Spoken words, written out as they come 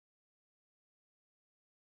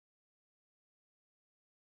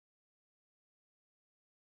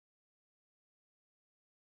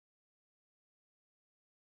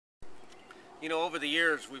You know, over the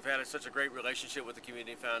years, we've had such a great relationship with the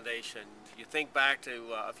Community Foundation. You think back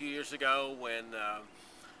to a few years ago when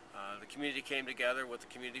the community came together with the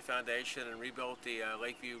Community Foundation and rebuilt the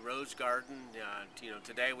Lakeview Rose Garden.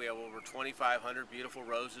 Today we have over 2,500 beautiful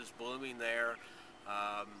roses blooming there.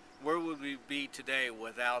 Where would we be today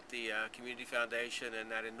without the Community Foundation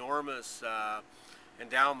and that enormous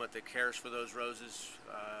endowment that cares for those roses,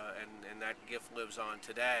 and that gift lives on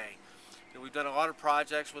today? We've done a lot of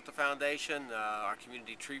projects with the foundation. Our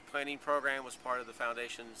community tree planting program was part of the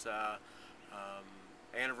foundation's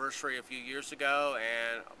anniversary a few years ago,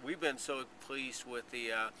 and we've been so pleased with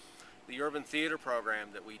the urban theater program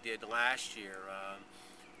that we did last year.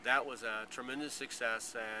 That was a tremendous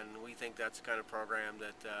success, and we think that's the kind of program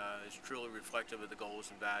that is truly reflective of the goals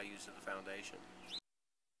and values of the foundation.